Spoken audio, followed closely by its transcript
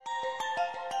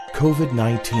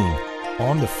COVID-19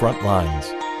 on the front lines.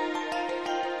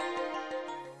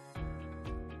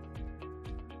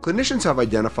 Clinicians have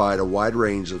identified a wide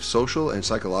range of social and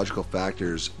psychological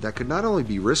factors that could not only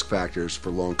be risk factors for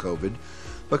long COVID,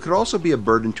 but could also be a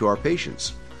burden to our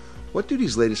patients. What do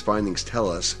these latest findings tell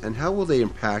us, and how will they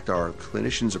impact our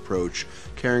clinicians' approach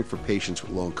caring for patients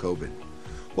with long COVID?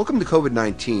 Welcome to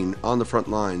COVID-19 on the front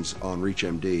lines on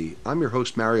ReachMD. I'm your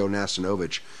host, Mario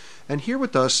Nasinovich, and here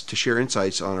with us to share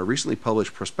insights on a recently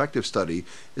published prospective study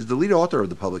is the lead author of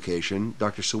the publication,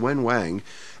 Dr. Suen Wang,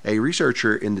 a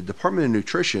researcher in the Department of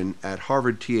Nutrition at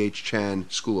Harvard T.H. Chan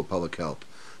School of Public Health.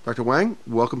 Dr. Wang,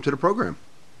 welcome to the program.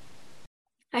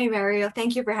 Hi, Mario.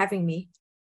 Thank you for having me.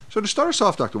 So to start us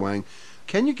off, Dr. Wang,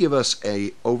 can you give us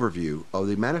an overview of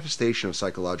the manifestation of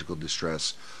psychological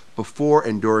distress before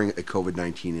and during a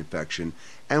COVID-19 infection,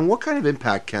 and what kind of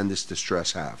impact can this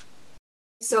distress have?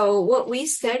 So what we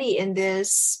study in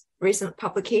this recent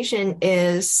publication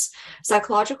is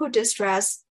psychological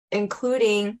distress,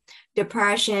 including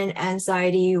depression,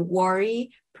 anxiety,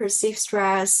 worry, perceived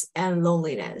stress, and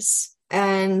loneliness.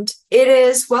 And it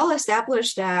is well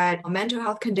established that mental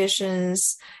health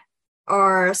conditions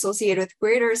are associated with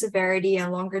greater severity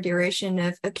and longer duration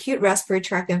of acute respiratory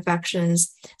tract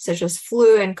infections, such as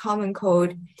flu and common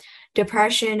cold.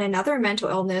 Depression and other mental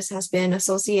illness has been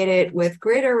associated with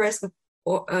greater risk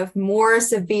of more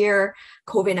severe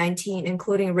COVID-19,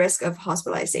 including risk of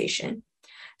hospitalization.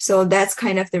 So that's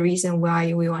kind of the reason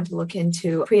why we want to look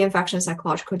into pre-infection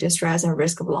psychological distress and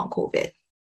risk of long COVID.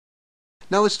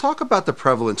 Now let's talk about the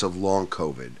prevalence of long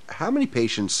COVID. How many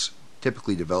patients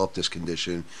typically develop this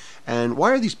condition, and why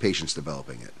are these patients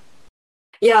developing it?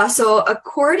 Yeah, so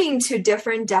according to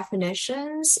different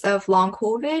definitions of long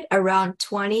COVID, around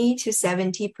 20 to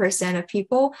 70% of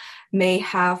people may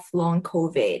have long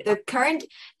COVID. The current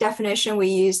definition we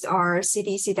used are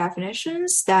CDC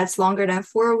definitions. That's longer than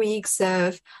 4 weeks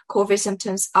of COVID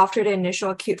symptoms after the initial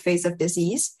acute phase of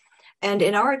disease. And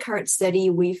in our current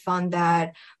study, we found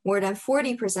that more than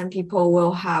 40% people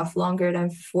will have longer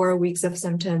than 4 weeks of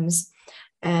symptoms,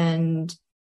 and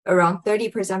around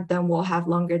 30% of them will have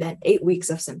longer than 8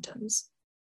 weeks of symptoms.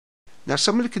 Now,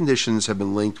 some of the conditions have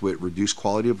been linked with reduced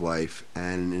quality of life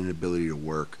and an inability to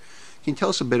work. Can you tell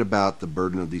us a bit about the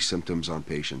burden of these symptoms on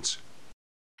patients?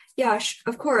 Yeah,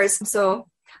 of course. So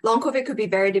long COVID could be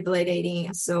very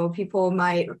debilitating. So people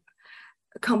might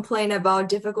complain about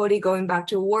difficulty going back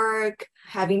to work,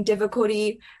 having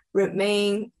difficulty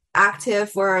remain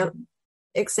active for an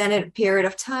extended period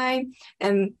of time.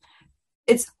 And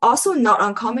it's also not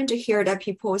uncommon to hear that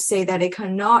people say that they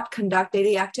cannot conduct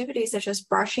daily activities such as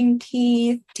brushing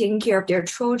teeth, taking care of their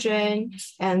children,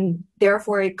 and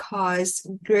therefore it causes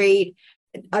great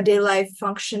daily life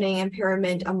functioning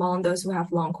impairment among those who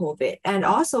have long COVID. And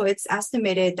also it's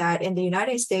estimated that in the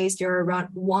United States, there are around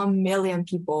 1 million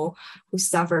people who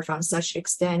suffer from such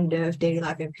extent of daily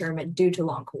life impairment due to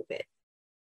long COVID.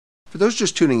 For those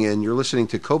just tuning in, you're listening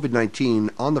to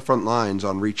COVID-19 on the front lines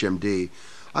on ReachMD.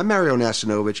 I'm Mario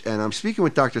Nasinovich, and I'm speaking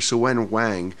with Dr. Suen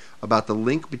Wang about the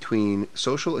link between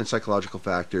social and psychological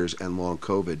factors and long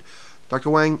COVID. Dr.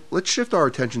 Wang, let's shift our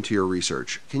attention to your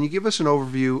research. Can you give us an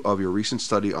overview of your recent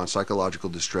study on psychological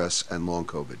distress and long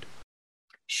COVID?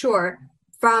 Sure.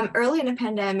 From early in the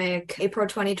pandemic, April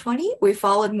 2020, we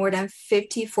followed more than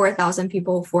 54,000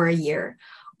 people for a year.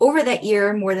 Over that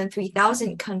year, more than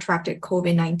 3,000 contracted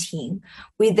COVID-19.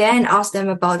 We then asked them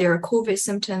about their COVID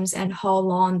symptoms and how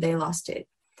long they lasted.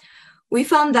 We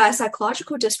found that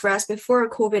psychological distress before a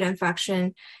COVID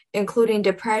infection, including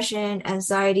depression,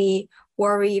 anxiety,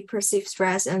 worry, perceived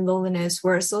stress, and loneliness,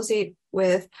 were associated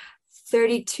with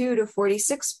 32 to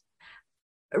 46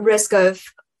 risk of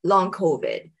long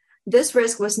COVID. This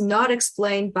risk was not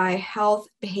explained by health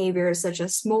behaviors such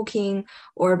as smoking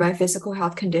or by physical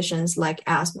health conditions like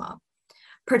asthma.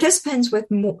 Participants with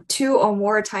 2 or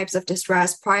more types of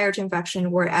distress prior to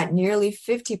infection were at nearly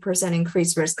 50%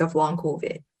 increased risk of long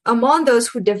COVID. Among those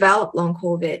who developed long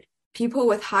COVID, people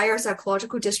with higher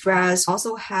psychological distress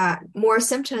also had more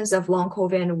symptoms of long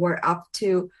COVID and were up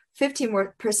to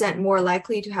 50% more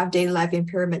likely to have daily life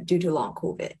impairment due to long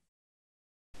COVID.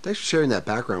 Thanks for sharing that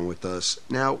background with us.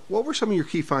 Now, what were some of your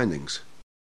key findings?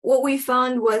 What we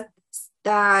found was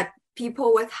that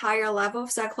people with higher level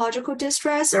of psychological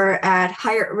distress are at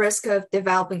higher risk of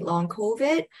developing long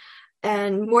COVID.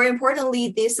 And more importantly,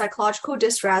 these psychological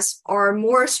distress are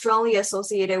more strongly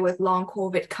associated with long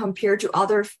COVID compared to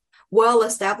other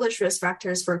well-established risk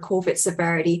factors for COVID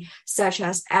severity, such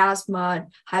as asthma,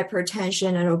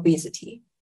 hypertension, and obesity.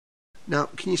 Now,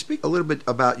 can you speak a little bit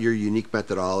about your unique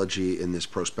methodology in this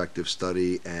prospective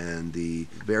study and the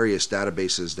various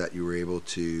databases that you were able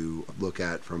to look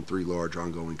at from 3 large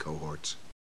ongoing cohorts?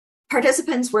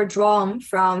 Participants were drawn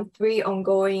from 3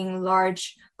 ongoing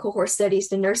large cohort studies,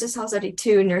 the Nurses Health Study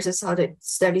 2, Nurses Health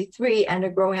Study 3, and the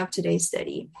Growing Up Today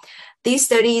study. These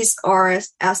studies are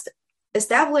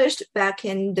established back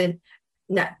in the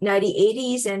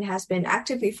 1980s and has been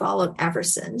actively followed ever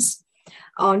since.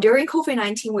 During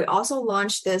COVID-19, we also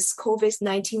launched this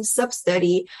COVID-19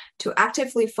 sub-study to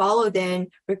actively follow them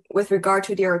with regard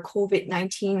to their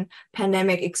COVID-19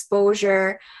 pandemic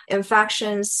exposure,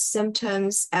 infections,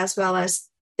 symptoms, as well as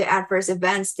the adverse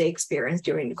events they experienced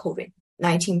during the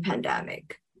COVID-19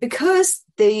 pandemic. Because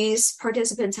these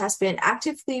participants has been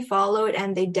actively followed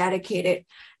and they dedicated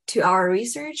to our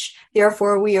research.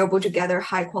 Therefore, we were able to gather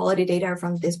high quality data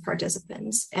from these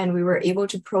participants, and we were able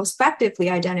to prospectively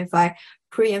identify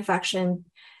pre-infection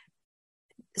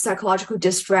psychological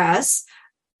distress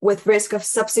with risk of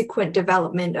subsequent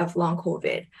development of long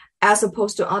COVID, as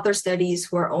opposed to other studies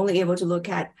who are only able to look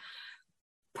at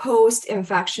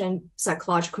post-infection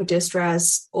psychological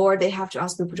distress, or they have to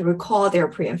ask people to recall their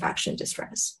pre-infection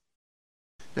distress.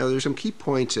 Now, there's some key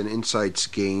points and insights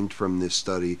gained from this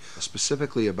study,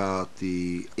 specifically about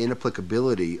the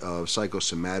inapplicability of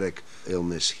psychosomatic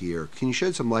illness here. Can you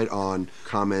shed some light on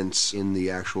comments in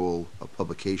the actual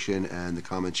publication and the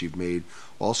comments you've made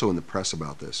also in the press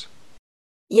about this?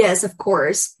 Yes, of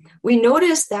course. We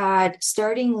noticed that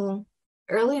starting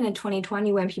early in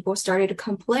 2020, when people started to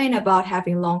complain about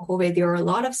having long COVID, there were a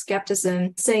lot of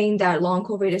skepticism saying that long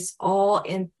COVID is all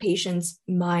in patients'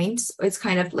 minds. It's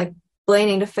kind of like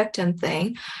blaming the victim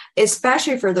thing,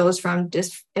 especially for those from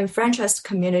disenfranchised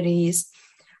communities.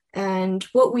 And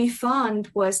what we found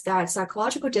was that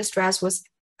psychological distress was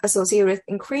associated with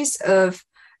increase of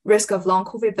risk of long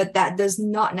COVID, but that does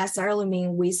not necessarily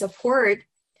mean we support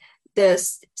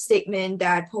this statement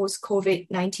that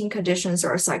post-COVID-19 conditions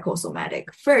are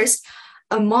psychosomatic. First,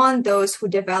 among those who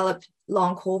developed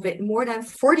long COVID, more than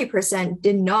 40%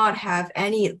 did not have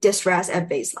any distress at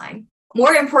baseline.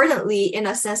 More importantly, in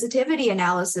a sensitivity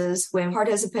analysis, when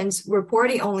participants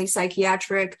reporting only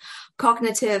psychiatric,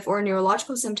 cognitive, or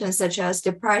neurological symptoms such as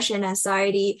depression,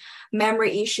 anxiety,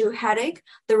 memory issue, headache,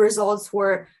 the results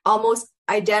were almost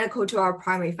identical to our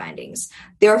primary findings.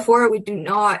 Therefore, we do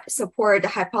not support the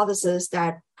hypothesis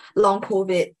that long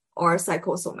COVID are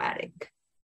psychosomatic.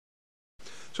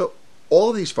 So, all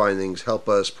of these findings help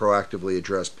us proactively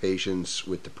address patients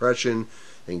with depression,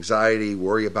 anxiety,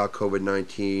 worry about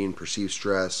COVID-19, perceived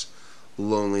stress,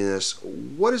 loneliness.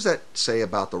 What does that say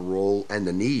about the role and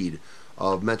the need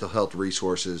of mental health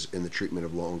resources in the treatment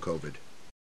of long COVID?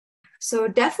 So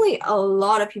definitely a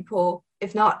lot of people,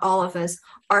 if not all of us,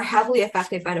 are heavily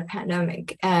affected by the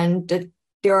pandemic. And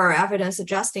there are evidence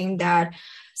suggesting that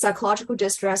psychological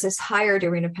distress is higher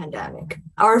during the pandemic.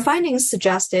 Our findings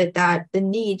suggested that the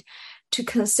need to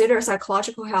consider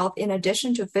psychological health in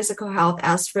addition to physical health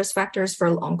as risk factors for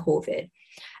long COVID,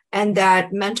 and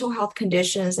that mental health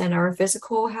conditions and our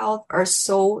physical health are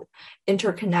so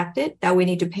interconnected that we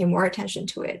need to pay more attention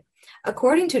to it.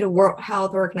 According to the World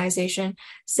Health Organization,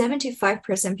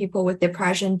 75% people with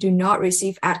depression do not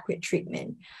receive adequate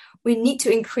treatment. We need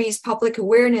to increase public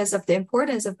awareness of the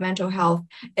importance of mental health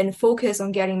and focus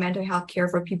on getting mental health care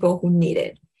for people who need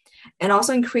it, and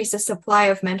also increase the supply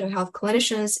of mental health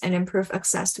clinicians and improve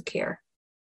access to care.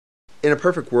 In a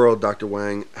perfect world, Dr.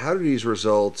 Wang, how do these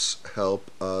results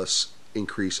help us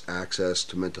increase access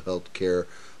to mental health care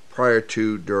prior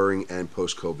to, during, and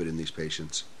post-COVID in these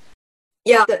patients?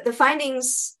 Yeah, the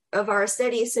findings of our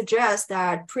study suggest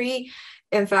that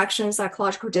pre-infection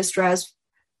psychological distress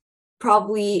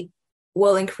probably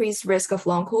will increase risk of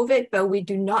long COVID, but we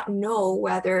do not know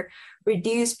whether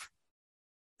reduced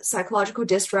psychological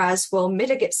distress will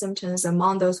mitigate symptoms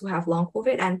among those who have long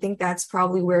COVID. And I think that's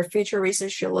probably where future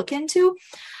research should look into.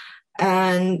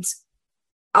 And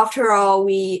after all,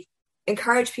 we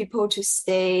encourage people to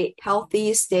stay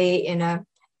healthy, stay in a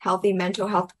healthy mental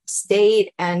health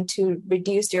state, and to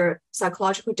reduce their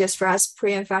psychological distress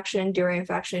pre-infection, during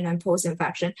infection, and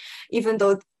post-infection, even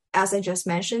though, as I just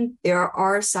mentioned, there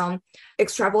are some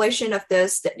extrapolation of the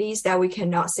studies that we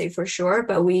cannot say for sure,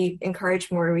 but we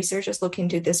encourage more researchers look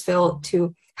into this field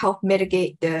to help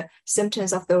mitigate the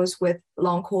symptoms of those with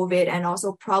long COVID and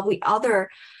also probably other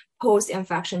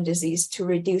post-infection disease to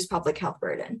reduce public health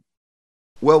burden.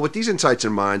 Well, with these insights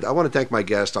in mind, I want to thank my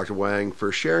guest, Dr. Wang,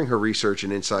 for sharing her research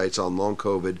and insights on long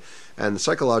COVID and the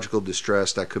psychological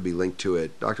distress that could be linked to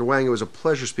it. Dr. Wang, it was a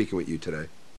pleasure speaking with you today.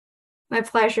 My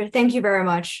pleasure. Thank you very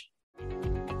much.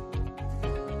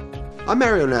 I'm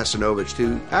Mario Nastanovich.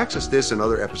 To access this and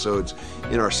other episodes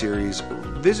in our series,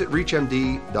 visit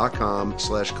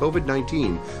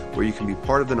reachmd.com/COVID-19, where you can be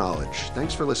part of the knowledge.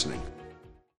 Thanks for listening.